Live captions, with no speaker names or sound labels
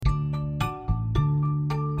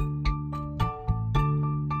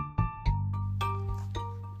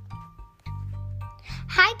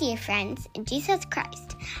Hi, dear friends in Jesus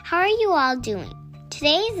Christ. How are you all doing?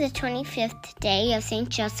 Today is the 25th day of St.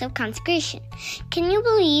 Joseph Consecration. Can you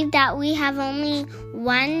believe that we have only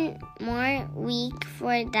one more week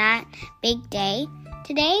for that big day?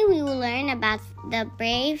 Today we will learn about the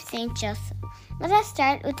brave St. Joseph. Let us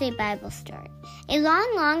start with a Bible story. A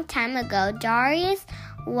long time ago, Darius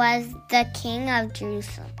was the king of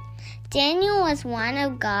Jerusalem. Daniel was one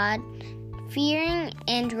of God-fearing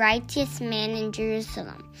and righteous men in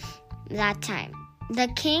Jerusalem that time. The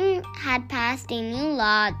king had passed a new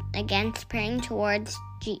law against praying towards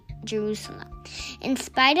Jerusalem. In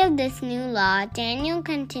spite of this new law, Daniel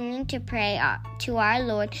continued to pray to our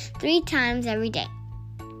Lord 3 times every day.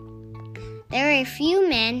 There were a few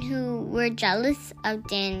men who were jealous of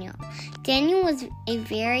Daniel. Daniel was a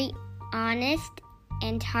very honest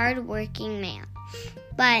and hard-working man.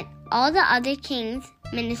 But all the other king's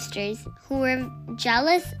ministers who were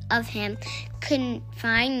jealous of him could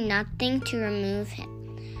find nothing to remove him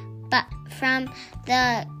but from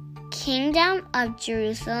the kingdom of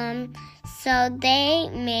Jerusalem, so they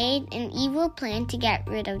made an evil plan to get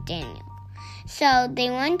rid of Daniel. So they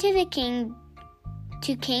went to King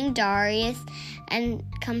Darius and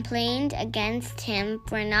complained against him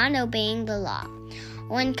for not obeying the law.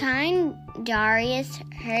 When King Darius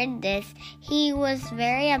heard this, he was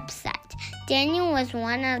very upset. Daniel was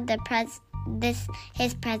one of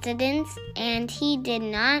his presidents, and he did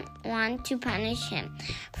not want to punish him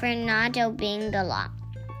for not obeying the law.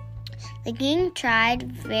 The king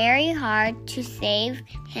tried very hard to save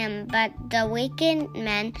him, but the wicked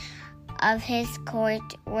men of his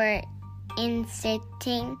court were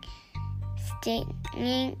insisting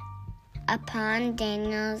upon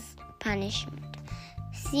Daniel's punishment.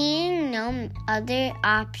 Seeing no other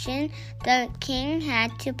option, the king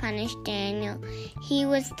had to punish Daniel. He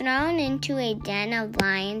was thrown into a den of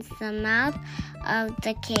lions. The mouth of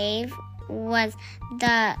the cave was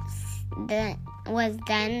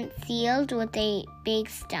then sealed with a big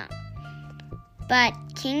stone. But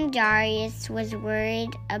King Darius was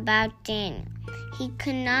worried about Daniel. He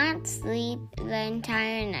could not sleep the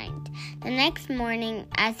entire night. The next morning,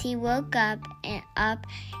 as he woke up,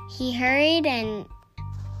 he hurried and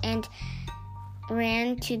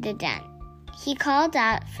ran to the den. He called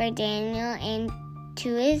out for Daniel, and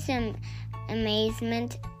to his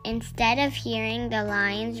amazement, instead of hearing the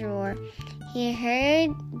lion's roar, he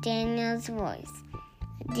heard Daniel's voice.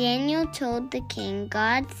 Daniel told the king,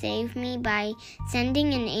 "God saved me by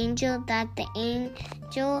sending an angel, that the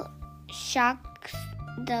angel shocks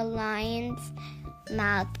the lion's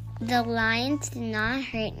mouth. The lions did not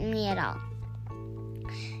hurt me at all."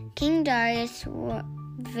 King Darius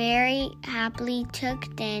very happily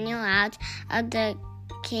took Daniel out of the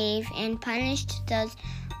cave and punished those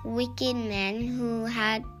wicked men who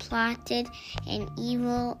had plotted an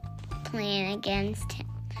evil plan against him.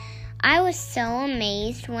 I was so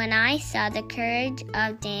amazed when I saw the courage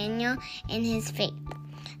of Daniel and his faith.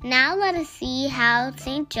 Now let us see how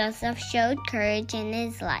St. Joseph showed courage in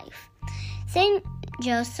his life. St.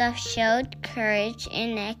 Joseph showed courage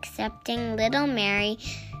in accepting little Mary,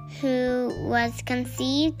 who was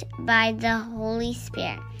conceived by the Holy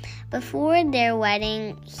Spirit. Before their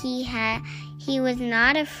wedding, he was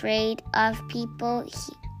not afraid of people.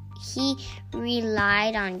 He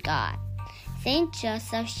relied on God. St.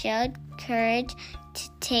 Joseph showed courage to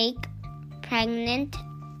take pregnant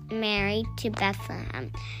Mary to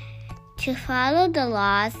Bethlehem. To follow the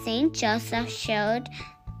laws, St. Joseph showed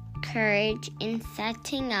courage in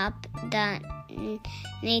setting up the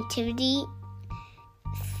nativity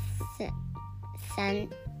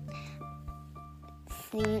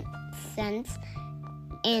sense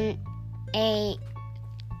in a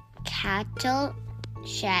cattle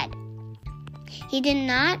shed. He did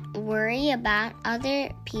not worry about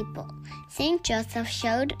other people. St. Joseph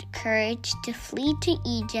showed courage to flee to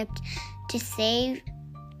Egypt to save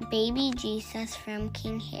baby Jesus from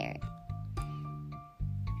King Herod.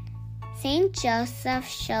 St. Joseph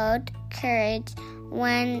showed courage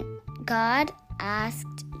when God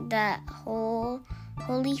asked the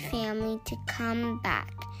Holy Family to come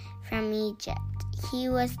back from Egypt. He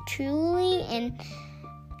was truly an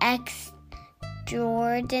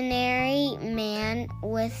extraordinary man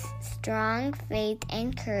with strong faith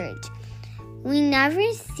and courage. We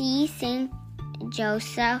never see St.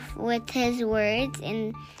 Joseph with his words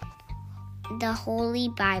in the Holy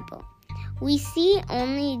Bible. We see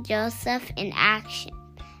only Joseph in action.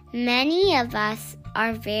 Many of us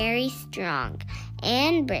are very strong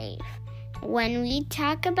and brave when we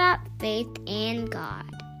talk about faith and God.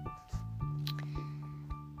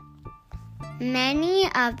 Many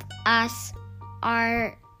of us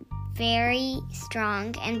are very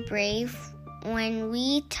strong and brave when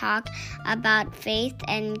we talk about faith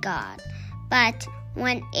and God. But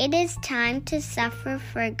when it is time to suffer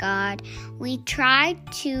for God, we try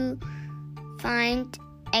to find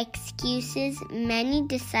excuses. Many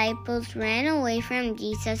disciples ran away from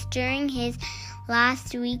Jesus during his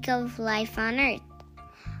last week of life on earth.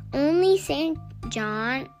 Only St.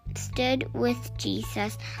 John stood with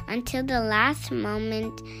Jesus until the last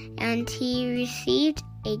moment, and he received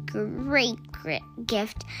a great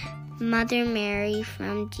gift, Mother Mary,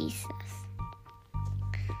 from Jesus.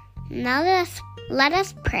 Now let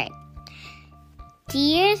us pray.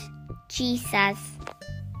 Dear Jesus,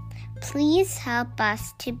 please help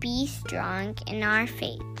us to be strong in our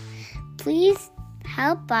faith. Please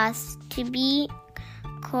help us to be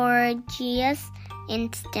courageous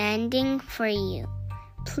in standing for you.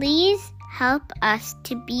 Please help us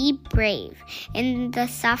to be brave in the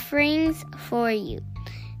sufferings for you.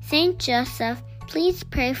 Saint Joseph, please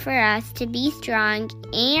pray for us to be strong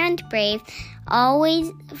and brave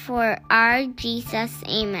always for our Jesus.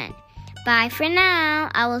 Amen. Bye for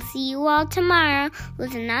now. I will see you all tomorrow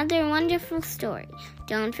with another wonderful story.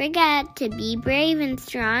 Don't forget to be brave and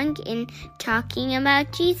strong in talking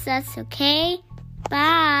about Jesus, okay?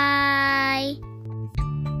 Bye.